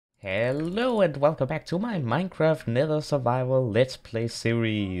Hello and welcome back to my Minecraft Nether Survival Let's Play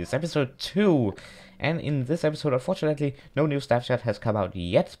series, episode 2. And in this episode, unfortunately, no new snapshot has come out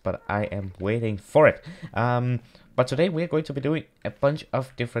yet, but I am waiting for it. But today we're going to be doing a bunch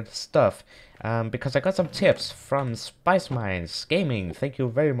of different stuff, because I got some tips from Spice Mines Gaming. Thank you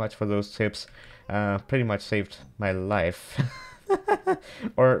very much for those tips. Pretty much saved my life.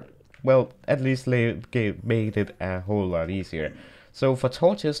 Or, well, at least made it a whole lot easier. So for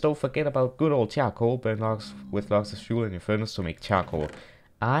torches, don't forget about good old charcoal. Burn logs with logs of fuel in your furnace to make charcoal.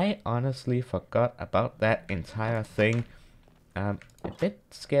 I honestly forgot about that entire thing. A bit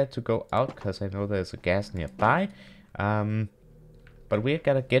scared to go out because I know there's a gas nearby. But we're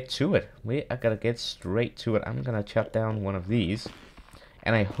gonna get to it. We are gonna get straight to it. I'm gonna chop down one of these.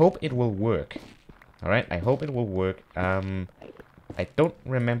 And I hope it will work. Alright, I hope it will work. I don't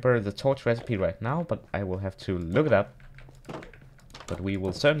remember the torch recipe right now, but I will have to look it up. But we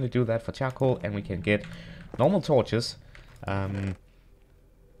will certainly do that for charcoal, and we can get normal torches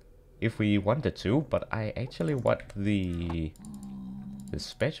if we wanted to. But I actually want the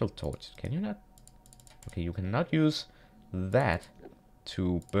special torch. Can you not? Okay, you cannot use that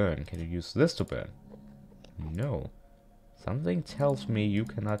to burn. Can you use this to burn? No. Something tells me you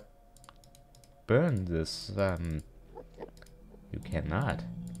cannot burn this. You cannot.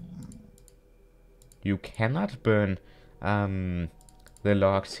 You cannot burn the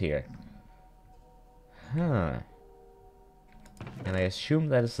logs here. Huh. And I assume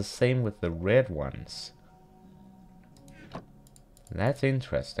that is the same with the red ones. That's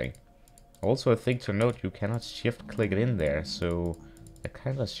interesting. Also a thing to note, you cannot shift click it in there, so it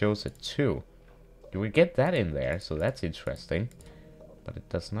kind of shows it too. Do we get that in there? So that's interesting. But it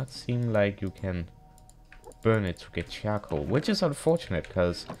does not seem like you can burn it to get charcoal, which is unfortunate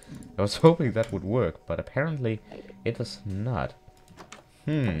because I was hoping that would work, but apparently it does not.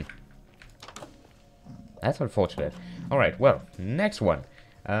 That's unfortunate. Alright, well, next one.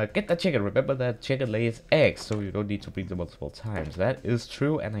 Get the chicken. Remember that chicken lays eggs, so you don't need to breed them multiple times. That is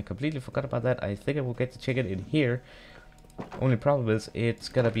true, and I completely forgot about that. I think I will get the chicken in here. Only problem is it's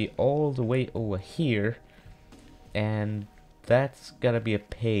gonna be all the way over here, and that's gonna be a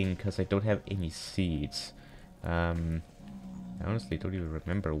pain because I don't have any seeds. I honestly don't even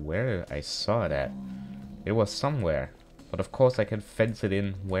remember where I saw it at. It was somewhere. But of course I can fence it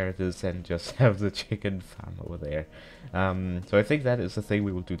in where it is and just have the chicken farm over there. So I think that is the thing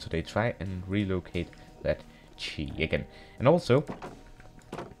we will do today. Try and relocate that chicken. And also,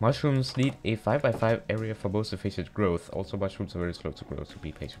 mushrooms need a 5x5 area for most efficient growth. Also, mushrooms are very slow to grow, so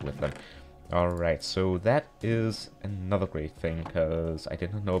be patient with them. Alright, so that is another great thing, because I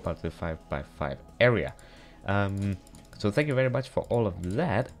did not know about the 5x5 area. So thank you very much for all of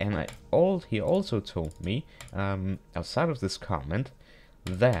that, and he also told me, outside of this comment,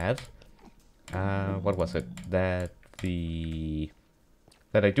 that, what was it, that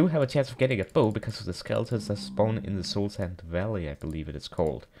I do have a chance of getting a bow because of the skeletons that spawn in the Soul Sand Valley, I believe it is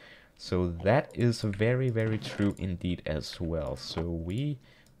called. So that is very, very true indeed as well. So we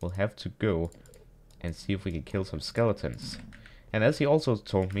will have to go and see if we can kill some skeletons. And as he also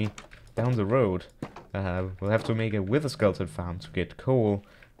told me, down the road, we'll have to make a wither skeleton farm to get coal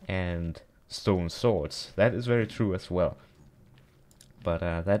and stone swords. That is very true as well. But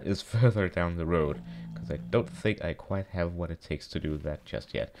that is further down the road, because I don't think I quite have what it takes to do that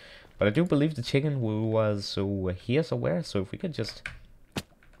just yet. But I do believe the chicken was over here somewhere, so if we could just...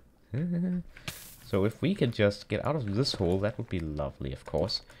 so if we could just get out of this hole, that would be lovely, of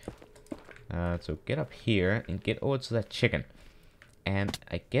course. So get up here and get over to that chicken. And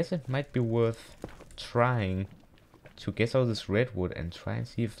I guess it might be worth trying to get out of this redwood and try and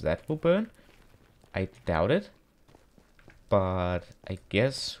see if that will burn. I doubt it, but I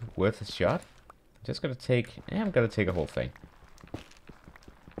guess worth a shot. Just gonna take, I'm gonna take a whole thing,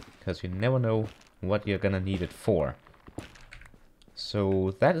 because you never know what you're gonna need it for.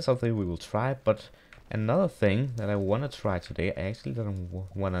 So that is something we will try. But another thing that I want to try today, I actually don't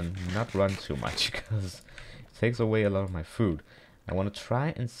want to not run too much because it takes away a lot of my food. I want to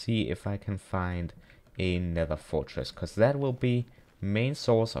try and see if I can find a Nether Fortress, because that will be main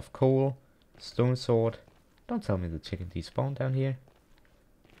source of coal, stone sword. Don't tell me the chicken despawned down here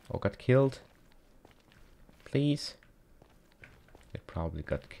or got killed. Please. It probably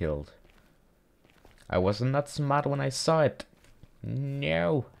got killed. I was not smart when I saw it.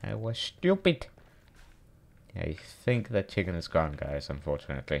 No, I was stupid. I think that chicken is gone, guys,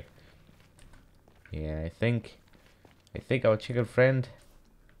 unfortunately. Yeah, I think our chicken friend,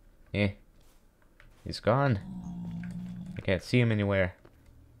 he's gone. I can't see him anywhere.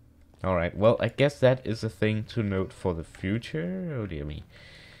 Alright, well, I guess that is a thing to note for the future. Oh dear me.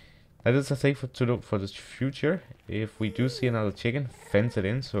 That is a thing to look for the future. If we do see another chicken, fence it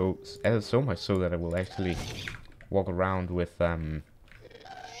in, so much so that I will actually walk around with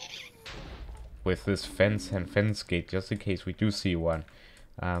this fence and fence gate just in case we do see one.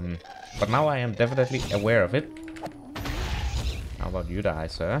 But now I am definitely aware of it. How about you die,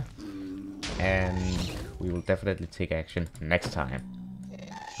 sir? And we will definitely take action next time.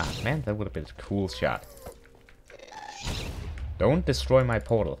 Ah, man, that would have been a cool shot. Don't destroy my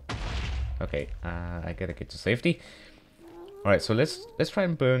portal. Okay, I gotta get to safety. Alright, so let's try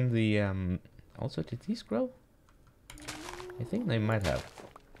and burn the, Also, did these grow? I think they might have.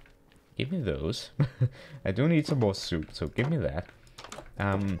 Give me those. I do need some more soup, so give me that.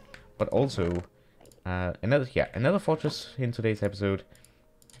 But also, another fortress in today's episode.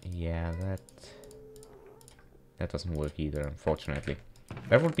 Yeah, that doesn't work either, unfortunately.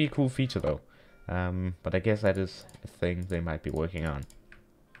 That would be a cool feature, though. But I guess that is a thing they might be working on.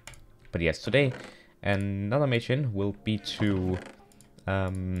 But yes, today, another mission will be to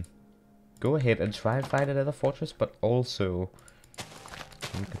go ahead and try and find another fortress, but also...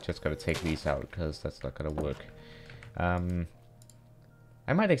 I'm just gonna take these out, because that's not gonna work. I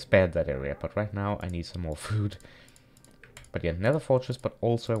might expand that area, but right now I need some more food. But yeah, Nether Fortress, but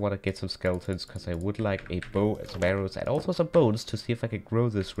also I want to get some skeletons, because I would like a bow, some arrows, and also some bones to see if I can grow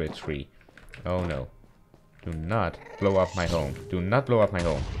this red tree. Oh no. Do not blow up my home. Do not blow up my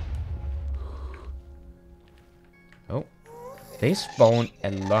home. Oh. They spawn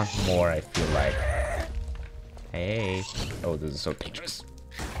a lot more, I feel like. Hey. Oh, this is so dangerous.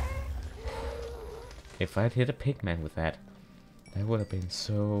 If I'd hit a pigman with that, that would have been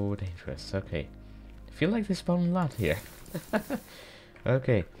so dangerous. Okay. I feel like they spawn a lot here.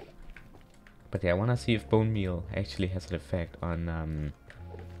 Okay. But yeah, I want to see if bone meal actually has an effect on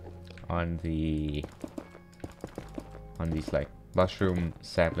these like mushroom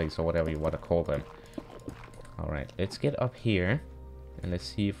saplings or whatever you want to call them. Alright, let's get up here and let's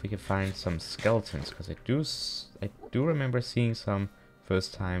see if we can find some skeletons, because I do remember seeing some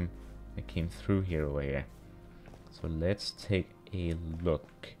first time I came through here over here. So let's take a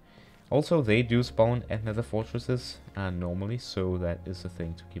look. Also, they do spawn at nether fortresses normally, so that is a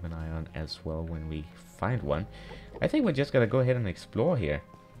thing to keep an eye on as well when we find one. I think we're just gonna go ahead and explore here.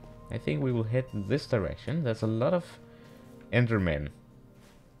 I think we will head this direction. There's a lot of endermen.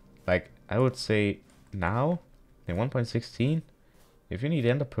 Like, I would say now, in 1.16, if you need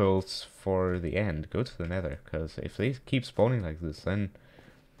ender pearls for the end, go to the nether, because if they keep spawning like this, then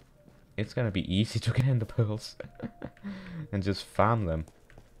it's gonna be easy to get ender pearls and just farm them.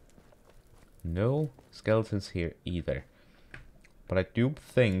 No skeletons here either. But I do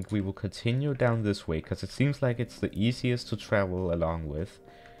think we will continue down this way, because it seems like it's the easiest to travel along with.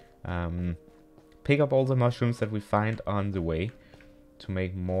 Pick up all the mushrooms that we find on the way to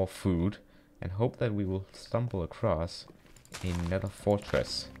make more food, and hope that we will stumble across a nether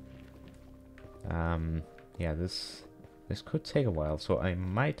fortress. Yeah, this could take a while, so I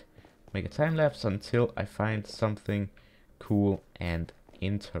might make a time lapse until I find something cool and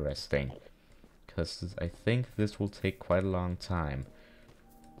interesting, because I think this will take quite a long time.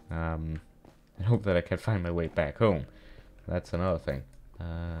 And hope that I can find my way back home. That's another thing.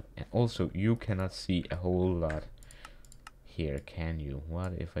 And also, you cannot see a whole lot here, can you?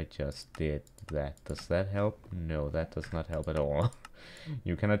 What if I just did that? Does that help? No, that does not help at all.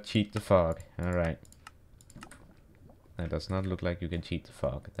 You cannot cheat the fog. Alright. That does not look like you can cheat the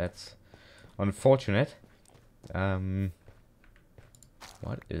fog. That's unfortunate. What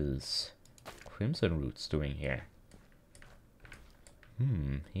is Crimson Roots doing here?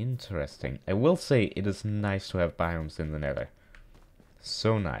 Interesting. I will say it is nice to have biomes in the nether.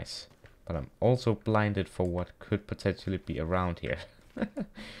 So nice. But I'm also blinded for what could potentially be around here.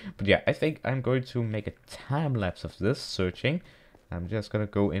 But yeah, I think I'm going to make a time lapse of this searching. I'm just gonna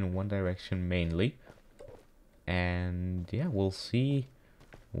go in one direction mainly. And yeah, we'll see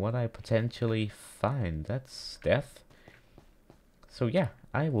what I potentially find. That's death. So yeah,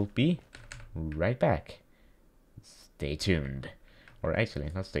 I will be right back. Stay tuned. Or actually,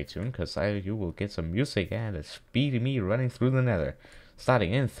 not stay tuned, because you will get some music and a speedy me running through the nether.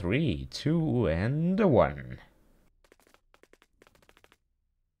 Starting in 3, 2, and 1.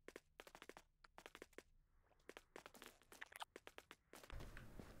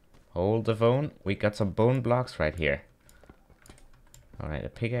 Hold the phone. We got some bone blocks right here. Alright, a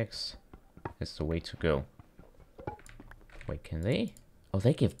pickaxe is the way to go. Wait, can they? Oh,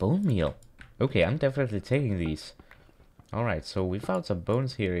 they give bone meal. Okay, I'm definitely taking these. Alright, so we found some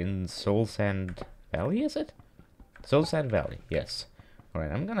bones here in Soul Sand Valley, is it? Soul Sand Valley, yes.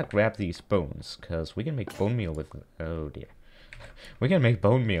 Alright, I'm gonna grab these bones, because we can make bone meal with... Oh dear. We can make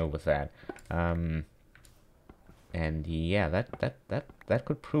bone meal with that. And yeah, that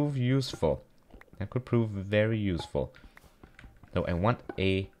could prove useful. That could prove very useful. Though I want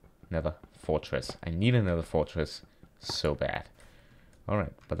another fortress. I need another fortress so bad.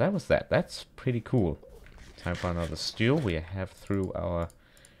 Alright, but that was that. That's pretty cool. Time for another stew. We have through our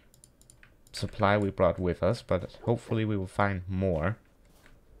supply we brought with us, but hopefully we will find more.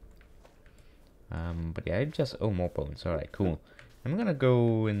 But yeah, I just owe more bones. Alright, cool. I'm gonna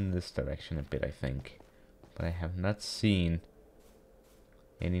go in this direction a bit, I think. But I have not seen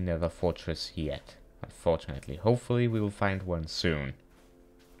any Nether Fortress yet, unfortunately. Hopefully we will find one soon.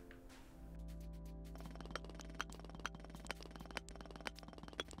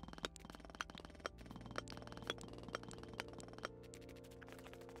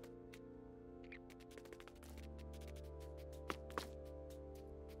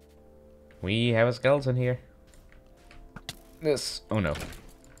 We have a skeleton here. Oh no.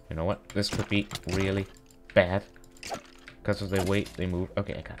 You know what? This could be really bad. Because of the way they move.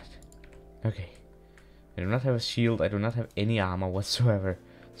 Okay, I got it. Okay. I do not have a shield. I do not have any armor whatsoever.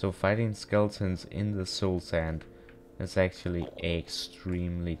 So fighting skeletons in the soul sand is actually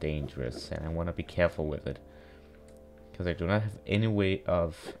extremely dangerous. And I want to be careful with it. Because I do not have any way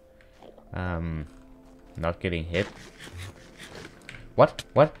of not getting hit. What?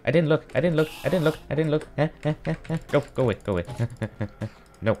 What? I didn't look. I didn't look. I didn't look. I didn't look. Go away. Go away.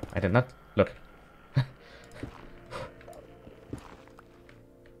 No, I did not look.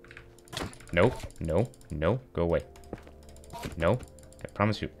 No, no, no. Go away. No, I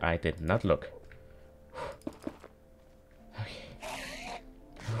promise you, I did not look. Okay.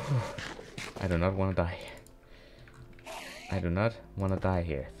 I do not want to die. I do not want to die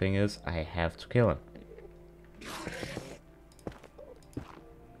here. Thing is, I have to kill him.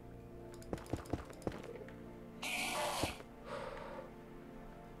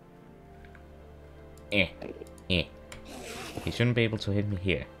 He shouldn't be able to hit me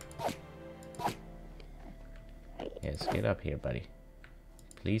here. Yes, get up here, buddy.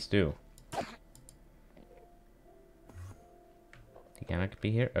 Please do. He cannot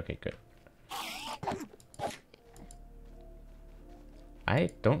be here? Okay, good. I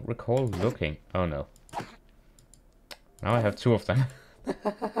don't recall looking. Oh no. Now I have two of them.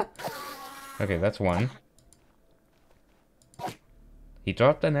 Okay, that's one. He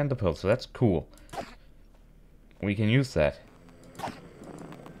dropped an ender pearl, so that's cool. We can use that.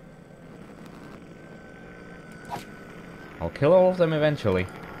 I'll kill all of them eventually.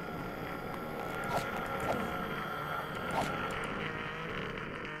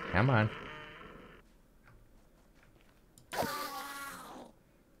 Come on.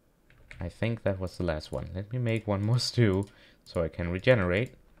 I think that was the last one. Let me make one more stew so I can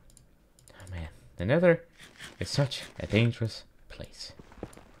regenerate. Oh man, the Nether is such a dangerous place.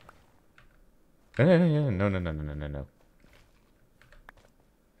 No, no, no, no, no, no, no.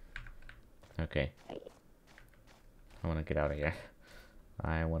 Okay. I want to get out of here.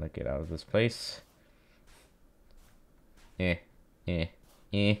 I want to get out of this place. Alright.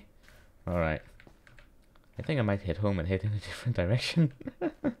 I think I might head home and head in a different direction.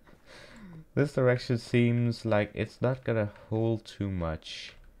 This direction seems like it's not gonna hold too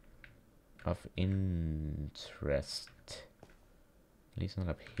much of interest. At least not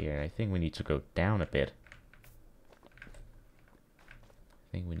up here. I think we need to go down a bit.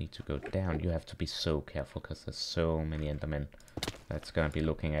 I think we need to go down. You have to be so careful because there's so many endermen that's gonna be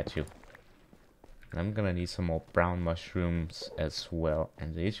looking at you. And I'm gonna need some more brown mushrooms as well.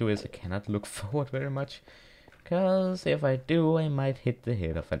 And the issue is I cannot look forward very much, because if I do, I might hit the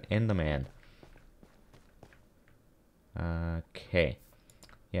head of an enderman. Okay.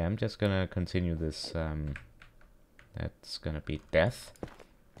 Yeah, I'm just gonna continue this. That's gonna be death.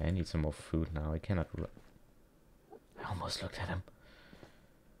 I need some more food now. I cannot. I almost looked at him.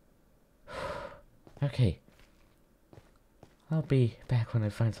 Okay. I'll be back when I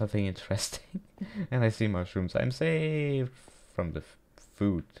find something interesting. And I see mushrooms. I'm saved from the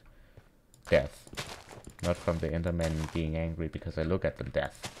food death. Not from the endermen being angry because I look at them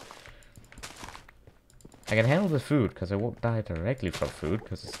death. I can handle the food because I won't die directly from food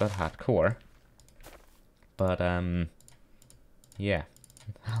because it's not hardcore. But yeah.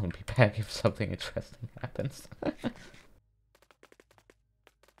 I'll be back if something interesting happens.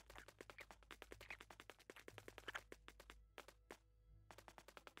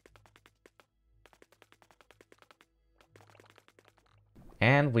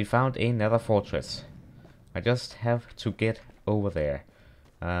 And we found a Nether Fortress. I just have to get over there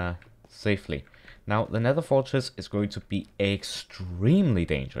safely. Now, the Nether Fortress is going to be extremely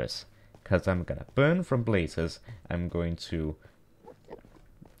dangerous, because I'm gonna burn from blazes, I'm going to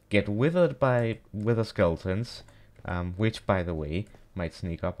get withered by wither skeletons, which, by the way, might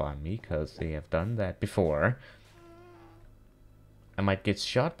sneak up on me, because they have done that before. I might get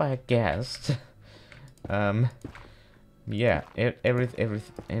shot by a ghast. Yeah,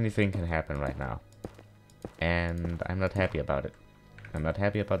 anything can happen right now. And I'm not happy about it. I'm not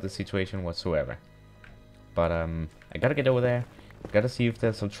happy about the situation whatsoever. But, I gotta get over there. Gotta see if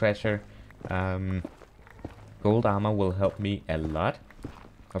there's some treasure. Gold armor will help me a lot.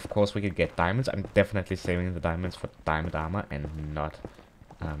 Of course, we could get diamonds. I'm definitely saving the diamonds for diamond armor and not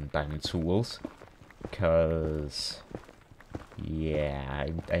diamond tools. Because, yeah,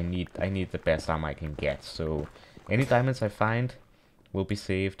 I need the best armor I can get. So, any diamonds I find will be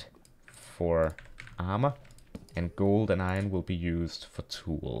saved for armor, and gold and iron will be used for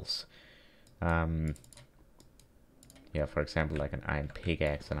tools. Yeah, for example, like an iron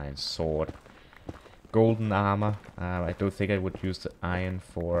pickaxe, an iron sword. Golden armor. I don't think I would use the iron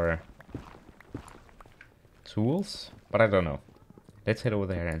for tools, but I don't know. Let's head over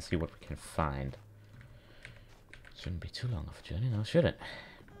there and see what we can find. Shouldn't be too long of a journey now, should it?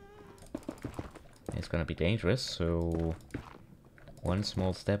 It's gonna be dangerous, so one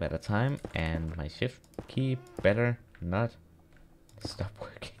small step at a time, and my shift key better not stop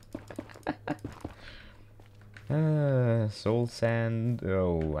working. Soul sand.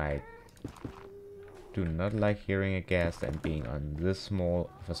 Oh, I do not like hearing a ghast and being on this small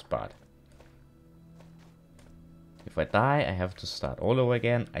of a spot. If I die, I have to start all over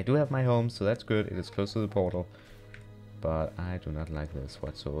again. I do have my home, so that's good. It is close to the portal. But I do not like this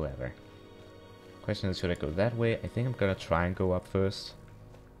whatsoever. Question is, should I go that way? I think I'm gonna try and go up first.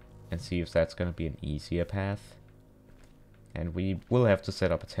 And see if that's gonna be an easier path. And we will have to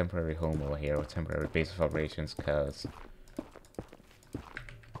set up a temporary home over here, or temporary base of operations, cause...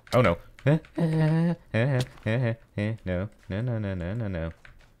 Oh no! No, no, no, no, no, no, no.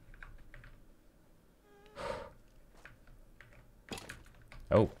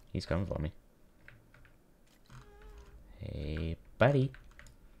 Oh, he's coming for me. Hey, buddy.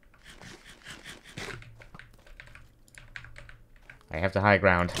 I have the high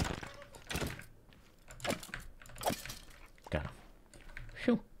ground. Got him.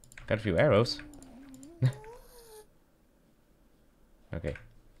 Phew. Got a few arrows. Okay.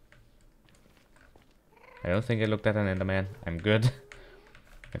 I don't think I looked at an Enderman. I'm good.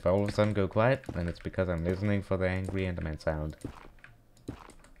 If I all of a sudden go quiet, then it's because I'm listening for the angry Enderman sound.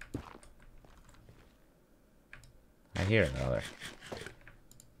 I hear another.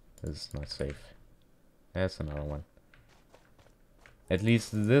 This is not safe. That's another one. At least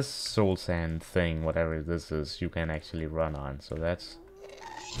this soul sand thing, whatever this is, you can actually run on. So that's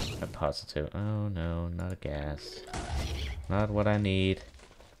a positive. Oh no, not a ghast. Not what I need.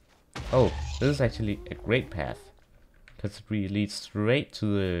 Oh, this is actually a great path. Because it really leads straight to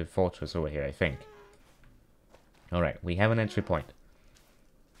the fortress over here, I think. Alright, we have an entry point.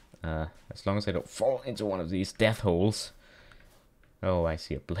 As long as I don't fall into one of these death holes. Oh, I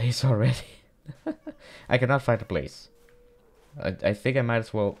see a blaze already. I cannot fight a blaze. I think I might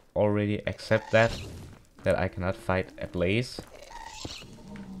as well already accept that I cannot fight a blaze.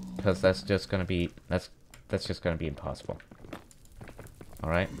 Because that's just gonna be... That's just gonna be impossible.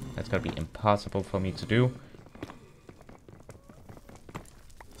 Alright, that's gonna be impossible for me to do.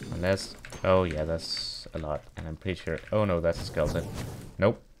 Unless... Oh yeah, that's a lot. And I'm pretty sure... Oh no, that's a skeleton.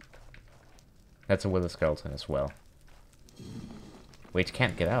 Nope. That's a wither skeleton as well. Wait,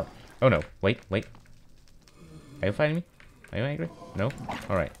 can't get out. Oh no, wait. Are you fighting me? Are you angry? No?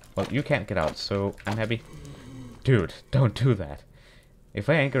 Alright. Well, you can't get out, so I'm happy. Dude, don't do that. If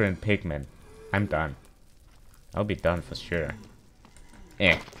I anchor in pigmen, I'm done. I'll be done for sure.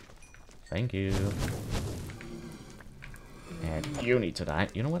 Eh. Thank you. And you need to die.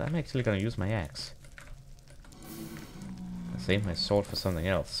 You know what? I'm actually gonna use my axe. I'll save my sword for something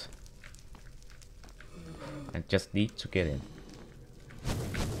else. I just need to get in.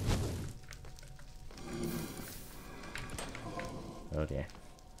 Oh dear.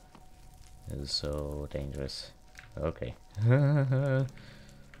 This is so dangerous. Okay.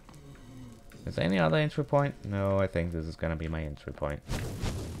 Is there any other entry point? No, I think this is gonna be my entry point.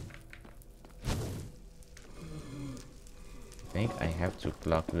 I think I have to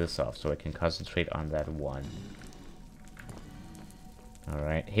block this off so I can concentrate on that one.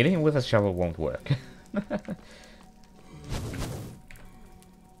 Alright, hitting him with a shovel won't work.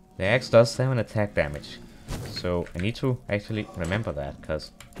 The axe does 7 attack damage. So I need to actually remember that,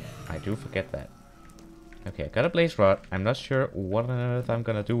 because I do forget that. Okay, I got a blaze rod. I'm not sure what on earth I'm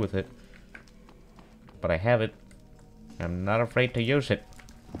gonna do with it. But I have it. I'm not afraid to use it.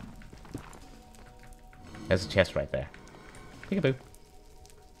 There's a chest right there. Peekaboo.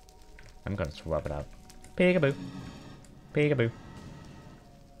 I'm gonna swap it out. Peekaboo. Peekaboo.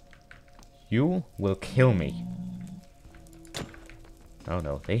 You will kill me. Oh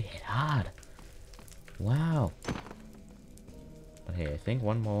no, they hit hard. Wow. But hey, I think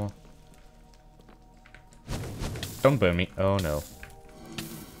one more. Don't burn me. Oh no.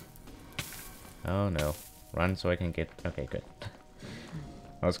 Oh no. Run so I can get... Okay, good.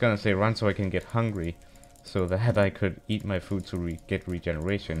 I was gonna say run so I can get hungry, so that I could eat my food to get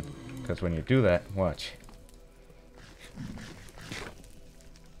regeneration. Because when you do that, watch.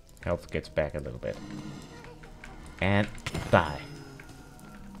 Health gets back a little bit. And die.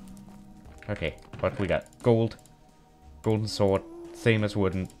 Okay, what we got? Gold. Golden sword. Same as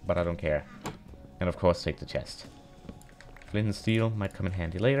wooden, but I don't care. And of course take the chest. Flint and steel might come in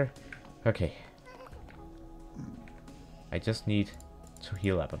handy later. Okay. I just need to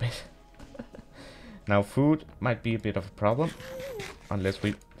heal up a bit. Now food might be a bit of a problem. Unless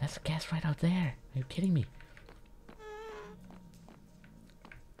we... That's a gas right out there. Are you kidding me?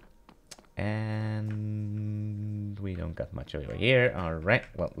 And we don't got much over here. Alright,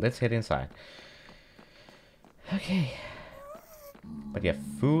 well, let's head inside. Okay. But yeah,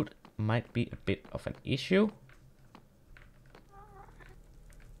 food might be a bit of an issue.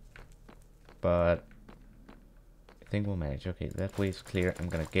 But I think we'll manage. Okay, that way is clear. I'm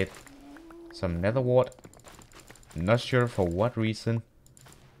gonna get some nether wart. Not sure for what reason.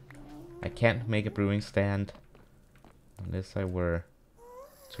 I can't make a brewing stand unless I were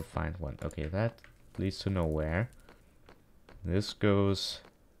to find one. Okay, that leads to nowhere. This goes...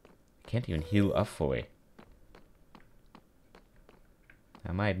 I can't even heal up fully.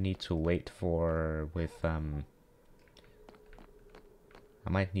 I might need to wait for... I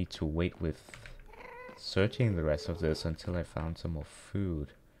might need to wait with searching the rest of this until I found some more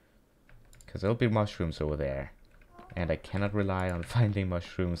food. Because there'll be mushrooms over there. And I cannot rely on finding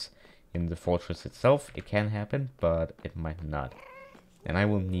mushrooms in the fortress itself. It can happen, but it might not. And I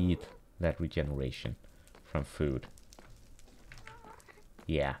will need that regeneration from food.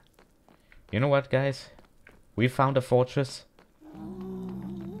 Yeah. You know what, guys? We found a fortress.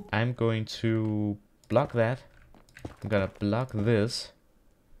 I'm going to block that. I'm gonna block this.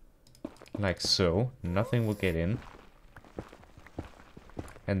 Like so. Nothing will get in.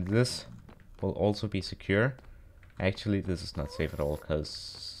 And this will also be secure. Actually, this is not safe at all,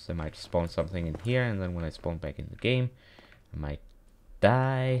 because I might spawn something in here, and then when I spawn back in the game, I might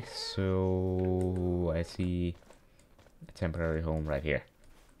die. So I see a temporary home right here.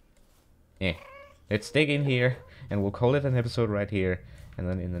 Yeah, let's dig in here, and we'll call it an episode right here. And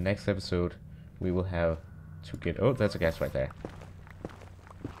then in the next episode, we will have to get... Oh, that's a gas right there.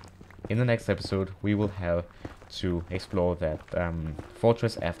 In the next episode, we will have to explore that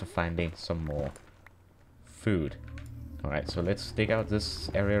fortress after finding some more food. Alright, so let's dig out this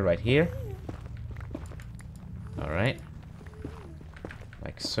area right here. Alright.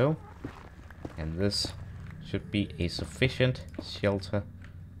 Like so. And this should be a sufficient shelter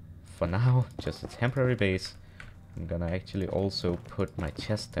for now. Just a temporary base. I'm gonna actually also put my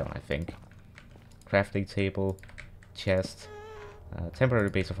chest down, I think. Crafting table, chest, temporary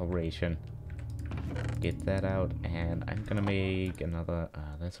base of operation. Get that out, and I'm gonna make another...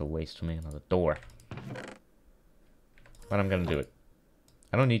 that's a waste to make another door. But I'm gonna do it.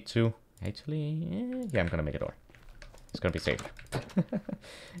 I don't need to. Actually, yeah, I'm gonna make a door. It's gonna be safer.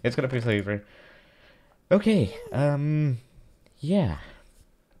 It's gonna be safer. Okay, yeah.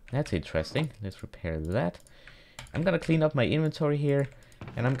 That's interesting. Let's repair that. I'm gonna clean up my inventory here,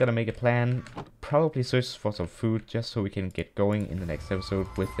 and I'm gonna make a plan. Probably search for some food, just so we can get going in the next episode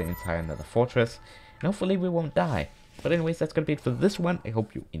with the entire Nether Fortress. And hopefully we won't die. But anyways, that's gonna be it for this one. I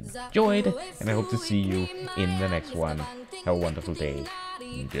hope you enjoyed, and I hope to see you in the next one. Have a wonderful day.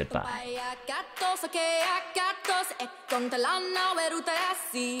 Goodbye.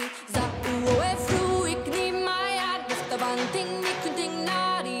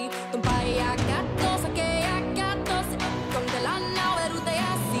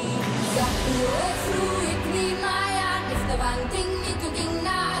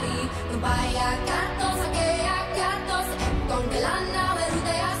 Bye.